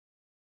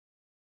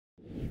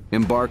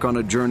Embark on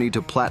a journey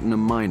to platinum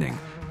mining,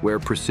 where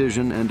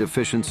precision and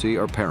efficiency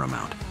are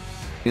paramount.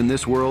 In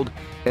this world,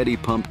 EDDY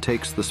Pump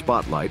takes the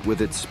spotlight with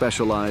its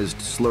specialized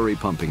slurry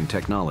pumping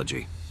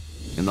technology.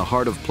 In the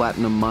heart of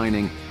platinum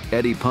mining,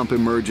 EDDY Pump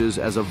emerges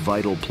as a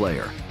vital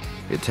player.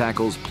 It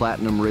tackles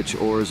platinum-rich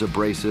ore's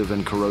abrasive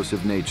and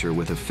corrosive nature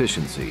with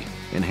efficiency,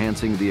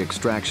 enhancing the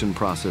extraction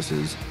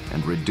processes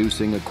and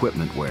reducing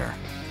equipment wear.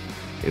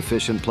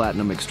 Efficient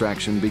platinum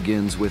extraction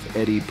begins with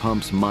EDDY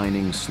Pump's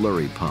mining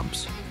slurry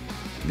pumps.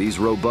 These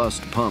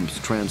robust pumps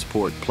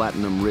transport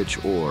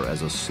platinum-rich ore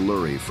as a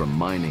slurry from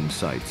mining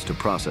sites to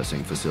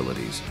processing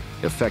facilities,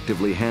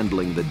 effectively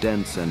handling the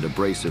dense and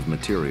abrasive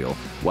material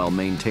while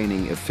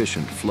maintaining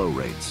efficient flow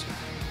rates.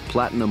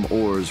 Platinum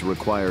ores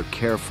require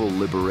careful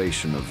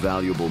liberation of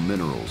valuable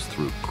minerals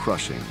through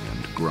crushing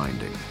and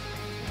grinding.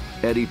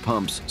 EDDY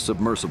Pump's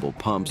submersible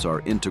pumps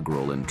are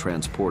integral in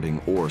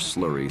transporting ore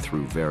slurry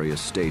through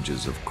various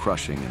stages of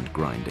crushing and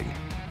grinding,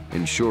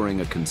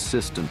 ensuring a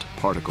consistent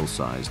particle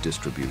size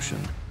distribution.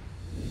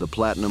 The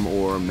platinum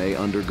ore may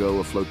undergo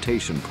a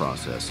flotation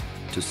process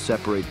to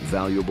separate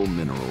valuable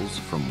minerals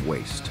from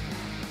waste.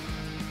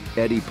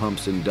 EDDY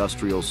Pump's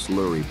industrial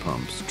slurry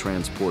pumps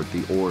transport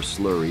the ore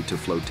slurry to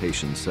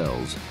flotation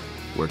cells,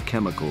 where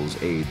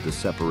chemicals aid the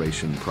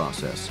separation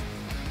process.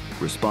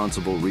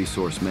 Responsible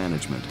resource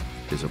management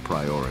is a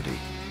priority.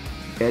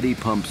 EDDY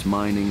Pump's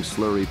mining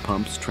slurry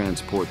pumps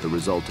transport the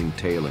resulting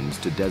tailings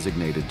to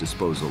designated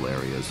disposal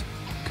areas,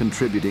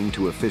 contributing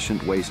to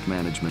efficient waste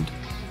management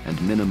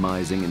and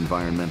minimizing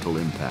environmental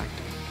impact.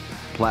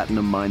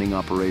 Platinum mining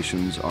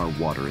operations are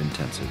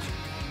water-intensive.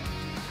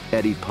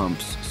 EDDY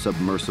Pump's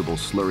submersible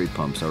slurry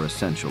pumps are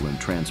essential in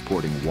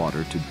transporting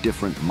water to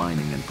different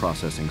mining and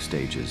processing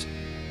stages,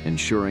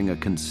 ensuring a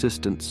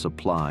consistent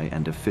supply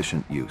and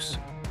efficient use.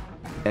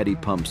 EDDY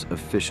Pump's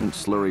efficient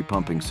slurry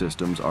pumping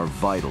systems are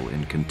vital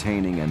in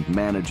containing and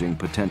managing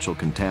potential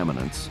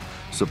contaminants,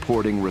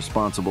 supporting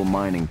responsible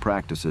mining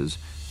practices,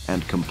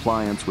 and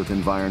compliance with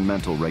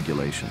environmental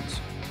regulations.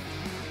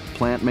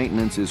 Plant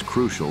maintenance is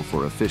crucial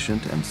for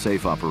efficient and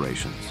safe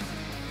operations.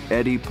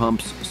 EDDY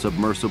Pump's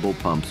submersible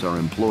pumps are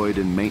employed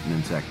in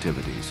maintenance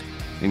activities,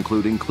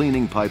 including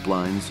cleaning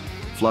pipelines,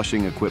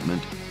 flushing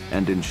equipment,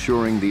 and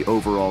ensuring the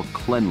overall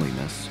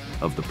cleanliness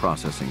of the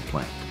processing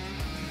plant.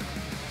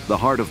 The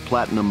heart of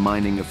platinum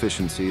mining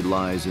efficiency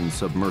lies in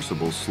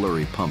submersible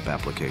slurry pump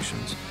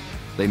applications.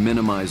 They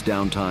minimize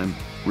downtime,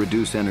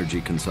 reduce energy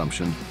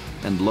consumption,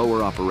 and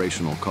lower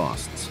operational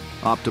costs,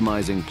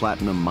 optimizing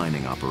platinum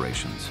mining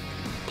operations.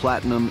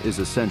 Platinum is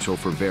essential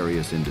for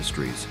various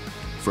industries,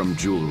 from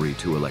jewelry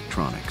to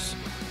electronics.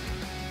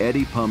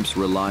 EDDY Pump's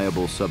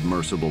reliable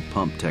submersible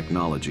pump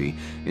technology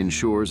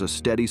ensures a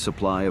steady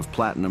supply of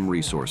platinum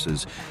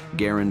resources,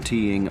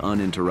 guaranteeing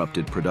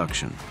uninterrupted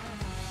production.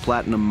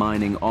 Platinum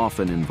mining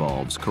often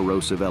involves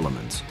corrosive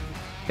elements.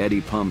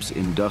 EDDY Pump's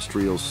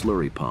industrial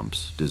slurry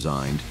pumps,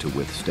 designed to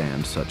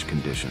withstand such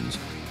conditions,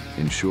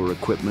 ensure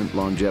equipment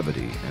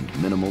longevity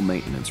and minimal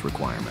maintenance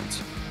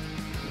requirements.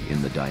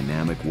 In the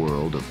dynamic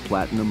world of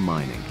platinum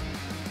mining,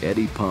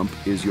 EDDY Pump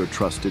is your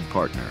trusted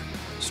partner,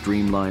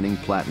 streamlining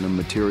platinum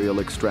material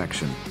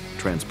extraction,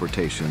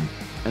 transportation,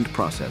 and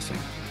processing.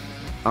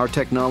 Our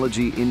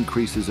technology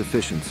increases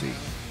efficiency,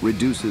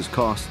 reduces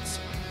costs,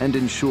 and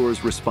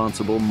ensures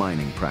responsible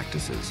mining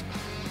practices.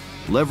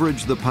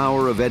 Leverage the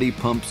power of EDDY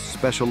Pump's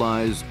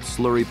specialized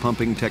slurry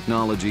pumping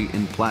technology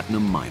in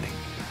platinum mining.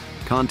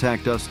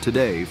 Contact us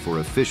today for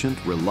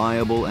efficient,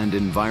 reliable, and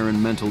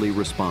environmentally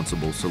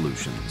responsible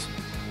solutions.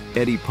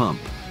 EDDY Pump,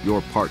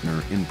 your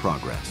partner in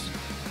progress.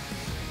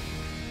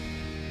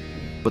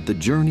 But the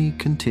journey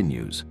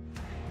continues.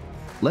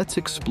 Let's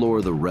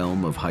explore the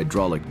realm of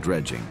hydraulic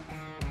dredging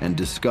and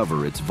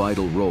discover its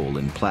vital role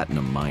in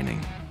platinum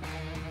mining.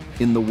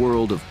 In the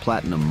world of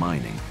platinum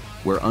mining,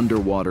 where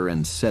underwater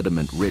and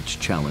sediment-rich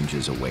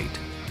challenges await,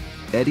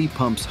 EDDY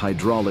Pump's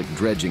hydraulic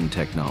dredging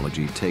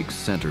technology takes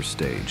center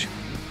stage.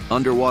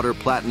 Underwater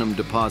platinum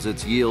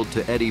deposits yield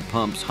to EDDY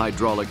Pump's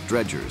hydraulic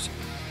dredgers.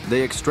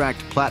 They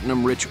extract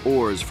platinum-rich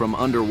ores from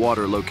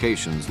underwater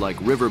locations like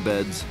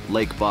riverbeds,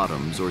 lake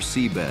bottoms, or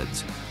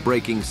seabeds,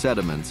 breaking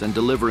sediments and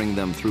delivering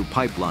them through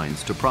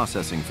pipelines to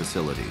processing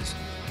facilities.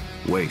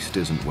 Waste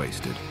isn't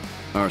wasted.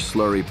 Our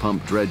slurry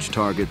pump dredge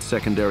targets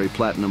secondary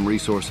platinum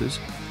resources,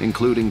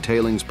 including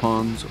tailings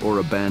ponds or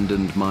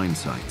abandoned mine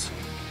sites.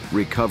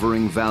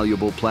 Recovering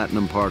valuable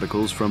platinum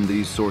particles from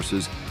these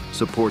sources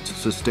supports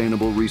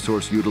sustainable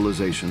resource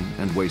utilization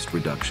and waste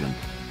reduction.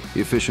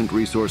 Efficient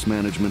resource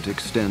management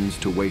extends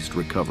to waste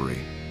recovery.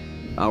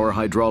 Our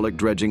hydraulic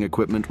dredging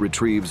equipment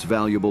retrieves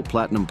valuable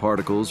platinum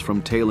particles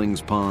from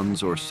tailings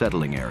ponds or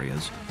settling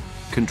areas,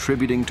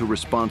 contributing to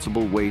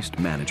responsible waste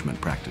management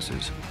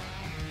practices.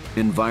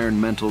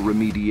 Environmental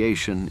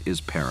remediation is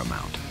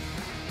paramount.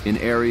 In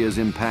areas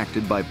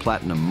impacted by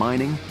platinum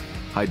mining,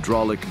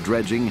 hydraulic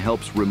dredging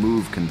helps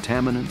remove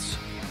contaminants,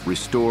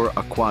 restore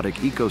aquatic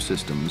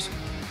ecosystems,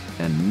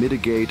 and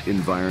mitigate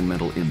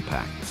environmental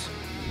impacts.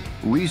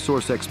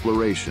 Resource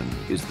exploration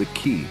is the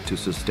key to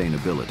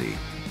sustainability.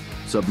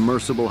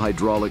 Submersible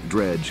hydraulic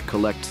dredge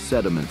collects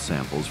sediment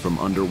samples from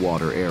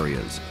underwater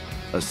areas,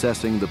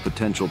 assessing the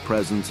potential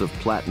presence of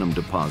platinum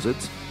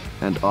deposits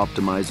and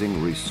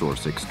optimizing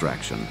resource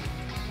extraction.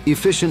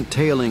 Efficient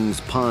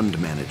tailings pond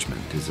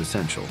management is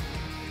essential.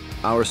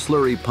 Our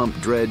slurry pump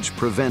dredge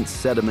prevents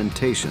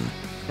sedimentation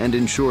and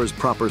ensures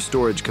proper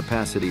storage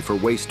capacity for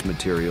waste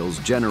materials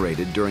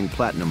generated during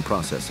platinum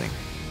processing.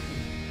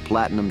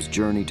 Platinum's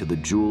journey to the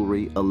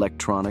jewelry,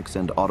 electronics,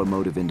 and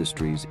automotive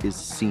industries is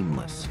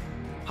seamless.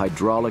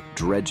 Hydraulic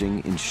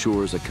dredging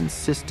ensures a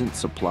consistent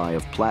supply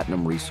of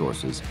platinum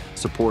resources,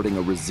 supporting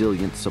a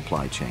resilient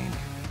supply chain.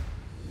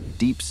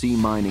 Deep-sea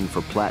mining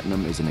for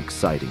platinum is an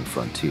exciting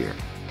frontier.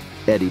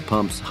 EDDY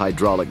Pump's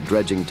hydraulic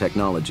dredging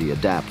technology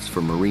adapts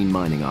for marine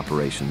mining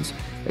operations,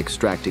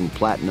 extracting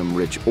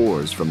platinum-rich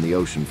ores from the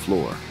ocean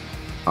floor.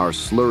 Our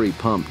slurry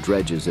pump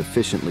dredges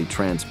efficiently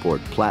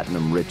transport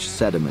platinum-rich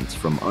sediments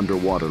from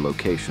underwater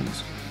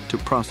locations to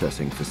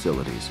processing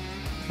facilities,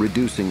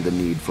 reducing the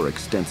need for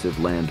extensive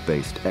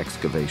land-based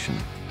excavation.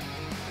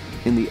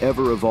 In the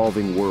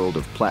ever-evolving world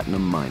of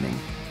platinum mining,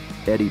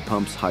 EDDY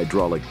Pump's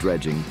hydraulic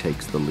dredging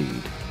takes the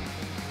lead.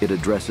 It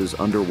addresses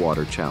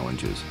underwater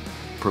challenges,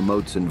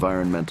 promotes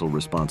environmental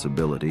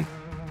responsibility,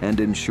 and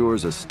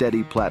ensures a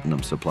steady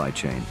platinum supply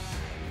chain.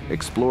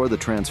 Explore the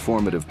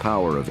transformative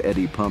power of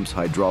EDDY Pump's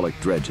hydraulic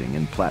dredging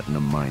in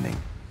platinum mining.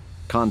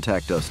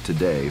 Contact us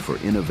today for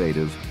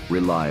innovative,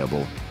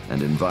 reliable,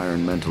 and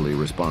environmentally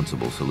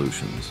responsible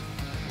solutions.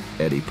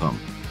 EDDY Pump,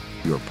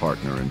 your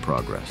partner in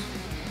progress.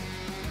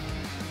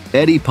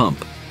 EDDY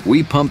Pump.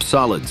 We pump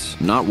solids,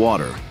 not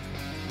water.